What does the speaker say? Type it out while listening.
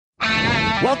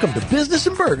Welcome to Business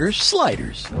and Burgers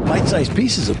Sliders, bite-sized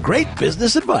pieces of great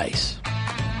business advice.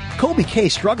 Kolby K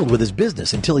struggled with his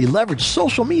business until he leveraged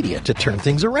social media to turn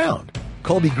things around.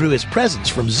 Kolby grew his presence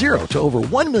from 0 to over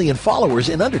 1 million followers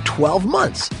in under 12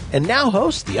 months, and now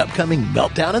hosts the upcoming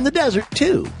Meltdown in the Desert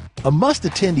 2, a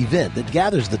must-attend event that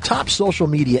gathers the top social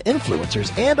media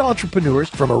influencers and entrepreneurs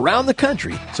from around the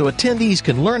country so attendees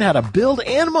can learn how to build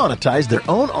and monetize their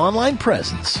own online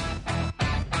presence.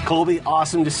 Kolby,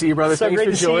 awesome to see you, brother. So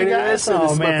Thanks for joining us. Oh,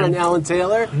 this is my friend Alan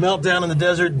Taylor. Meltdown in the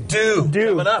Desert 2.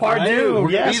 Coming up, part right? 2.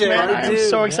 Yes, man. I'm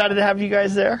so excited to have you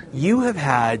guys there. You have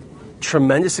had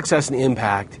tremendous success and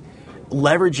impact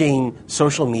leveraging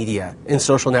social media and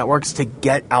social networks to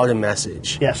get out a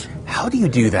message. Yes. How do you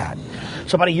do that?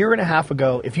 So about a year and a half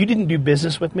ago, if you didn't do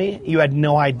business with me, you had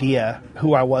no idea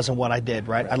who I was and what I did,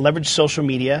 right? I leveraged social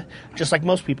media just like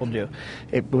most people do.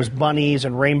 It was bunnies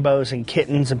and rainbows and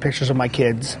kittens and pictures of my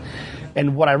kids.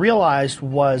 And what I realized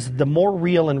was the more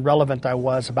real and relevant I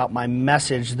was about my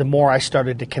message, the more I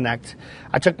started to connect.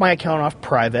 I took my account off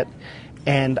private,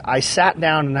 and I sat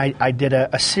down and I did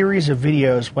a series of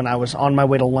videos when I was on my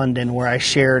way to London where I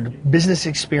shared business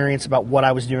experience about what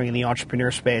I was doing in the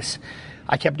entrepreneur space.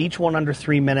 I kept each one under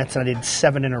 3 minutes, and I did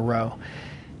 7 in a row.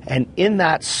 And in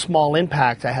that small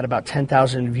impact, I had about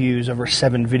 10,000 views over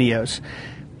 7 videos.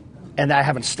 And I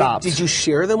haven't stopped. Did you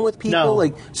share them with people?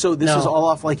 No. So this is all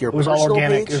off like your personal page? It was all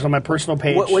organic. It was on my personal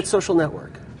page. What social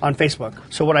network? On Facebook.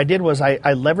 So what I did was I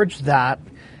leveraged that,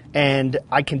 and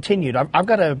I continued. I've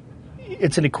got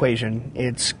it's an equation.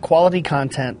 It's quality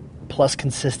content plus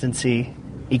consistency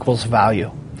equals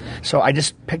value. So I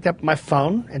just picked up my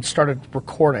phone and started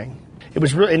recording. It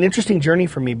was really an interesting journey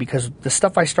for me because the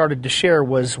stuff I started to share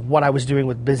was what I was doing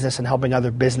with business and helping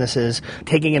other businesses,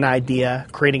 taking an idea,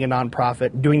 creating a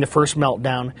nonprofit, doing the first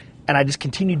Meltdown, and I just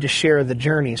continued to share the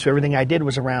journey. So everything I did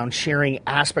was around sharing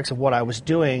aspects of what I was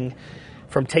doing,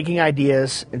 from taking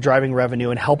ideas and driving revenue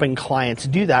and helping clients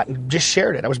do that, and just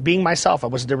shared it. I was being myself.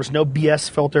 There was no BS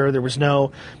filter. There was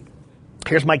no,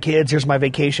 here's my kids, here's my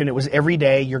vacation. It was every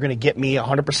day, you're going to get me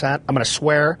 100%. I'm going to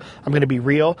swear. I'm going to be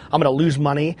real. I'm going to lose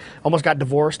money. Almost got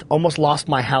divorced. Almost lost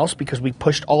my house because we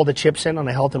pushed all the chips in on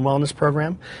a health and wellness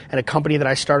program. And a company that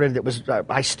I started that was,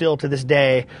 I still to this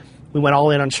day, we went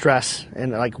all in on stress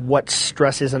and like what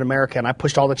stress is in America, and I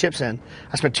pushed all the chips in.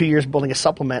 I spent 2 years building a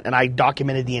supplement, and I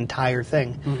documented the entire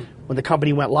thing. When the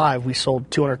company went live, we sold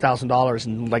 $200,000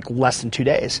 in like less than 2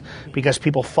 days because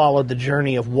people followed the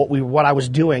journey of what I was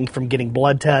doing, from getting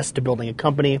blood tests to building a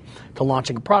company to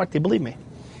launching a product. They believed me.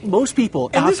 Most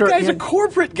people, and this guy's a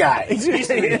corporate guy.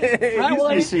 Yeah.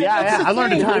 I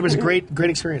learned a ton. It was a great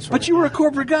experience for me. But you were a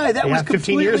corporate guy. That was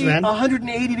 15 years, completely man.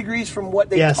 180 degrees from what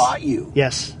they taught you.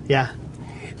 Yes, yeah.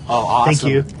 Oh, awesome.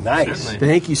 Thank you. Nice. Certainly.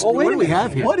 Thank you. Well, what do we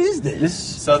have here? What is this?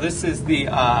 So this is the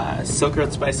Silk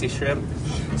Road Spicy Shrimp.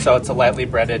 So it's a lightly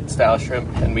breaded style shrimp,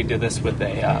 and we do this with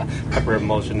a pepper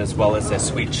emulsion as well as a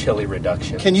sweet chili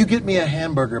reduction. Can you get me a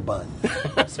hamburger bun?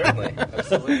 Certainly.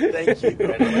 Absolutely. Thank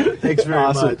you. Thanks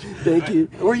very much. Thank you.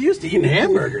 We're used to eating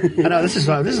hamburger. I know, this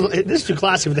is too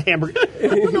classy with the hamburger. I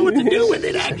don't know what to do with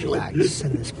it, actually.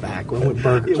 Send this back. We'll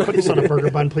put this on a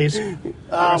burger bun, please.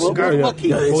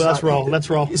 Let's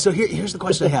roll. So here's the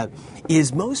question I have: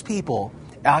 is most people,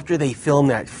 after they film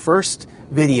that first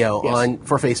video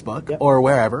for Facebook or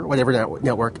wherever, whatever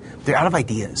network, they're out of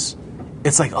ideas.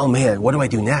 It's like, oh man, what do I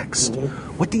do next?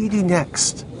 What do you do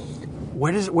next?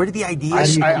 Where did the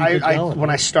ideas? When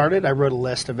I started, I wrote a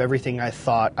list of everything I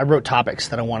thought. I wrote topics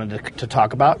that I wanted to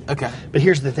talk about. Okay. But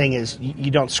here's the thing: is you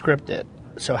don't script it.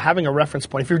 So having a reference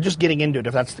point, if you're just getting into it,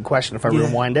 if that's the question, if I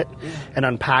rewind it and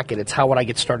unpack it, it's how would I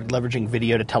get started leveraging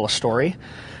video to tell a story,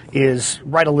 is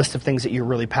write a list of things that you're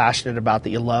really passionate about, that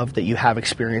you love, that you have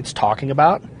experience talking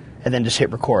about, and then just hit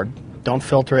record. Don't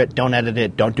filter it, don't edit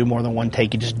it, don't do more than one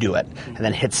take, you just do it. And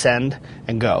then hit send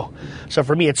and go. So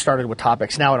for me, it started with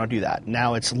topics. Now I don't do that.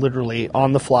 Now it's literally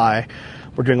on the fly.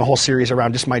 We're doing a whole series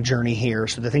around just my journey here.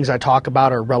 So the things I talk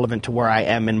about are relevant to where I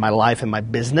am in my life and my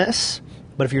business.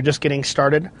 But if you're just getting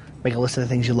started, make a list of the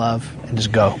things you love and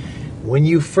just go. When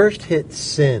you first hit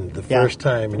send the first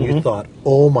time and you thought,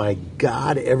 oh my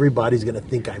God, everybody's going to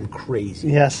think I'm crazy.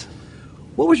 Yes.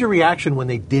 What was your reaction when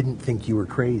they didn't think you were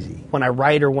crazy? When I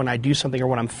write or when I do something or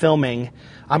when I'm filming,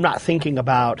 I'm not thinking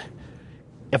about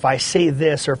if I say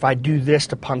this or if I do this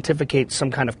to pontificate some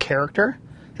kind of character.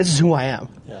 This is who I am.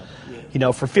 Yeah. You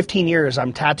know, for 15 years,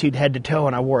 I'm tattooed head to toe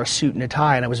and I wore a suit and a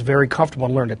tie and I was very comfortable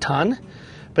and learned a ton.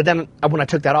 But then when I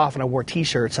took that off and I wore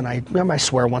T-shirts and I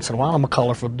swear once in a while, I'm a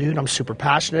colorful dude. I'm super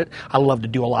passionate. I love to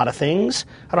do a lot of things.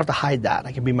 I don't have to hide that.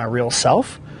 I can be my real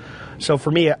self. So for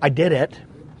me, I did it.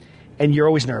 and you're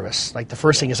always nervous. Like the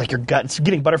first thing is like your gut, it's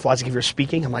getting butterflies. Like if you're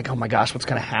speaking, I'm like, oh my gosh, what's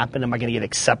going to happen? Am I going to get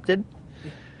accepted?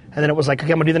 And then it was like,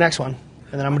 okay, I'm going to do the next one.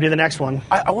 And then I'm going to do the next one.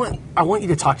 I want you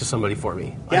to talk to somebody for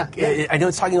me. Like, Yeah. I know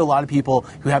it's talking to a lot of people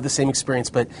who have the same experience,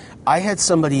 but I had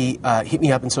somebody hit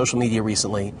me up in social media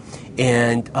recently,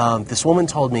 and this woman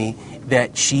told me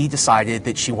that she decided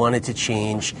that she wanted to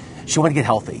change, she wanted to get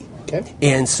healthy. Okay.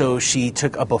 And so she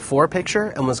took a before picture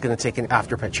and was going to take an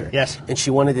after picture. Yes. And she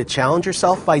wanted to challenge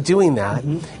herself by doing that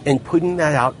and putting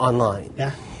that out online.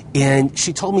 Yeah. And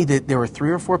she told me that there were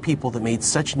 3 or 4 people that made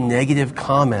such negative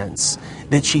comments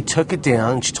that she took it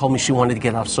down. And she told me she wanted to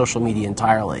get off social media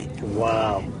entirely.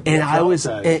 Wow. And I was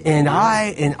like,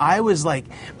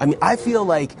 I mean, I feel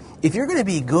like if you're going to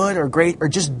be good or great or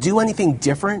just do anything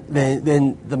different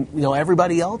than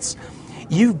everybody else,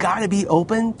 you've got to be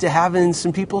open to having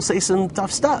some people say some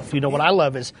tough stuff. You know what I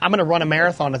love is I'm going to run a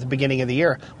marathon at the beginning of the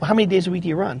year. Well, how many days a week do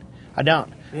you run? I don't.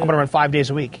 Yeah. I'm going to run 5 days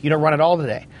a week. You don't run it all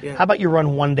today. Yeah. How about you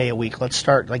run 1 day a week? Let's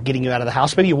start like getting you out of the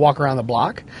house. Maybe you walk around the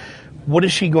block. What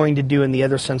is she going to do in the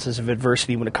other senses of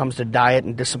adversity when it comes to diet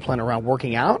and discipline around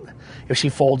working out if she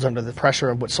folds under the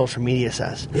pressure of what social media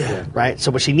says? Yeah. Right?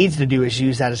 So what she needs to do is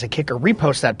use that as a kicker,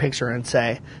 repost that picture and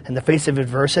say, in the face of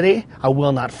adversity, I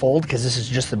will not fold because this is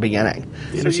just the beginning.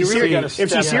 So if she's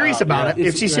serious about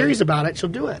it, she'll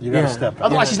do it. You got to step up.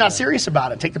 Otherwise, she's not serious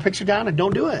about it. Take the picture down and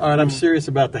don't do it. All right, I'm serious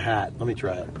about the hat. Let me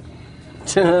try it.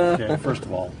 Okay, first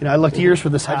of all. You know, I looked years for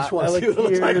this hat. I just want to see what it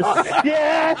looks like.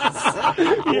 Yes!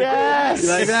 Yes! You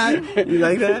like that? You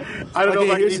like that? I don't know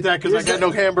if I can eat that because I got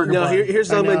no hamburger bun. Here's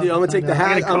what I'm going to do. I'm going to take the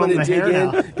hat. I'm going to dig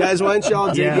in. Guys, why don't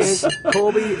y'all dig in?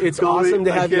 Colby, it's awesome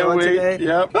to have you on today.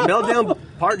 Yep. Meltdown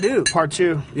Part 2. Part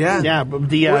 2. Yeah. Yeah. But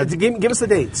give us the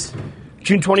dates.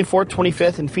 June 24th,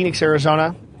 25th in Phoenix,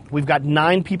 Arizona. We've got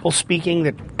 9 people speaking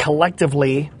that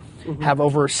collectively have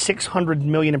over 600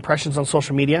 million impressions on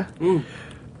social media.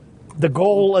 The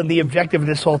goal and the objective of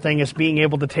this whole thing is being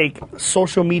able to take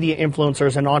social media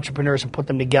influencers and entrepreneurs and put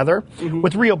them together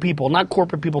with real people, not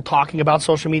corporate people talking about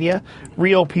social media,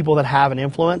 real people that have an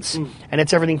influence. And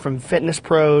it's everything from fitness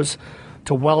pros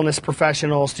to wellness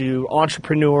professionals to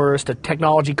entrepreneurs to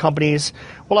technology companies.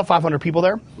 We'll have 500 people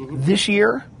there. This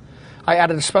year, I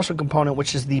added a special component,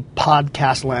 which is the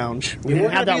podcast lounge. We're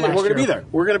going to be there.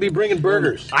 We're going to be bringing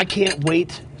burgers. I can't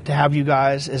wait to have you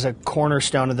guys as a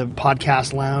cornerstone of the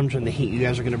podcast lounge and the heat you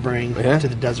guys are going to bring to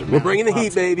the desert. We're bringing the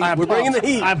heat, baby. We're bringing the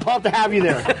heat. I'm pumped to have you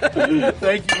there.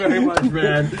 Thank you very much,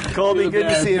 man. Colby, good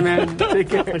to see you, man. Take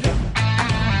care.